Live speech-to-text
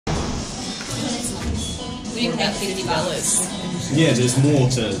be paid $50. Yeah, there's more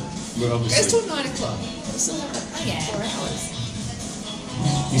to. Obviously. It's till 9 o'clock. So, yeah. 4 hours.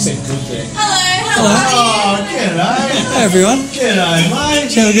 You said good there. Hello. Oh, g'day. Hey everyone. G'day, mate.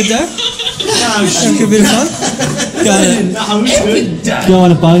 Did you have a good day? No, Have a good bit of fun? Go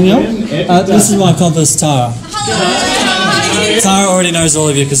on a bungalow. This is my accomplice Tara. Tara already knows all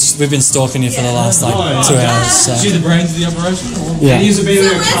of you because we've been stalking you for the last like 2 hours. So. Is she the brains of the operation? Yeah. He's a bit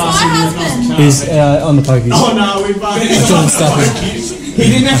of a He's on the pokies. Oh no, we've I couldn't stop him. He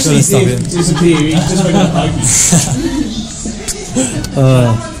didn't actually disappear, he just went to the pokies.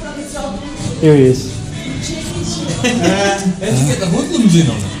 Here he is. How'd you get the hoodlums in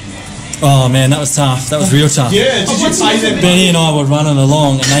on it? Oh man, that was tough. That was real tough. Yeah, did you pay them? Benny and I were running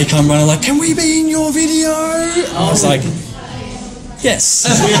along and they come running like, can we be in your video? I was like, yes.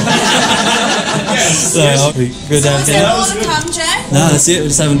 Yes. So, good to have dinner. No, that's it. We're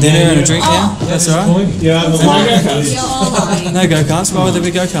just having dinner and a drink now. That's alright. Yeah, the No go-karts. Why would there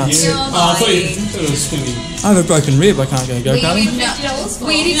be go-karts? I thought it was going to be. I have a broken rib. I can't go go-karting.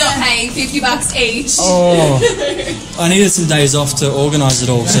 We did not pay $50 each. Oh, I needed some days off to organise it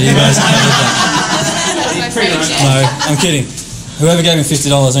all, so you guys can have that. No, I'm kidding. Whoever gave me $50,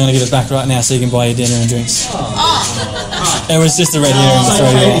 I'm going to give it back right now so you can buy your dinner and drinks. It was just a red herring to throw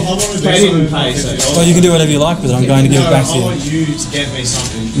you off. They didn't pay, so. Well, you can do whatever you like with it. I'm going to give it back to I you. want you to get me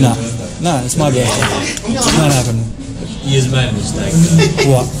something. No, it's my birthday. It's not happening. You made a mistake.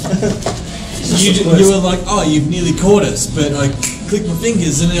 What? You were like, oh, you've nearly caught us, but I clicked my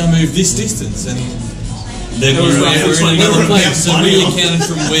fingers and then I moved this distance, and then we're in another place. So we accounted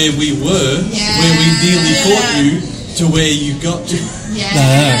from where we were, where we nearly caught you, to where you got to. No.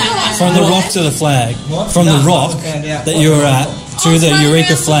 From the rock to the flag. From the rock that you were at to the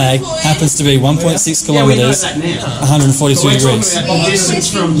Eureka flag happens to be 1.6 kilometres, 142 degrees. But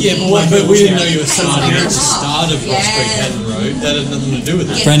we didn't know you were starting at the start of Ross Creek Haddon Road. That had nothing to do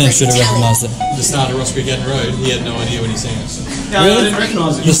with it. Brennan should have recognised it. The start of Ross Creek Haddon Road, he had no idea when he seen us. I didn't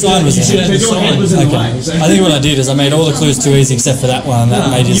recognise it. The sign was there. Your head was in the way. I think what I did is I made all the clues too easy except for that one, and that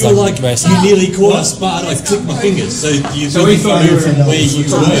made his You were like, racing. you nearly caught us, but I clicked my fingers. So we thought you were from where you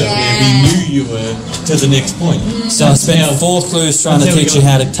were, where we knew you were, to the next point. So I spent 4 clues trying to teach you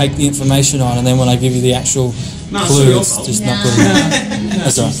how to take the information on, and then when I give you the actual clue, it's just not good enough.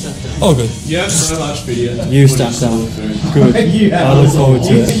 That's alright. All good. You have so much video. You stepped up. Good. I look forward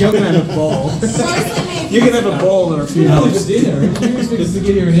to it. You're gonna have a ball. You're gonna have a ball or a few hours. Dinner. You were supposed to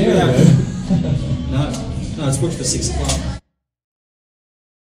get here an hour ago. No, it's booked for 6 o'clock.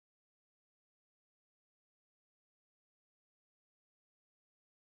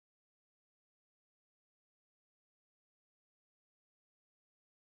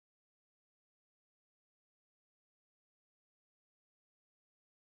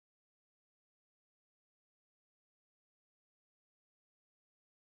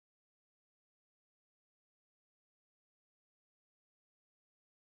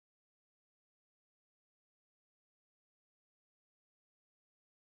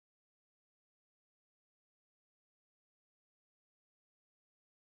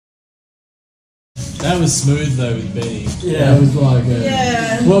 That was smooth though with Benny. Yeah. It was like,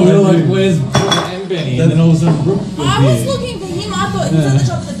 well, we were like, where's Brooke and Benny? And then all of a sudden Brooke was I was here. looking for him. I thought he was at the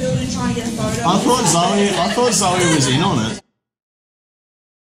top of the building trying to get a photo. I thought Zoe was in on it.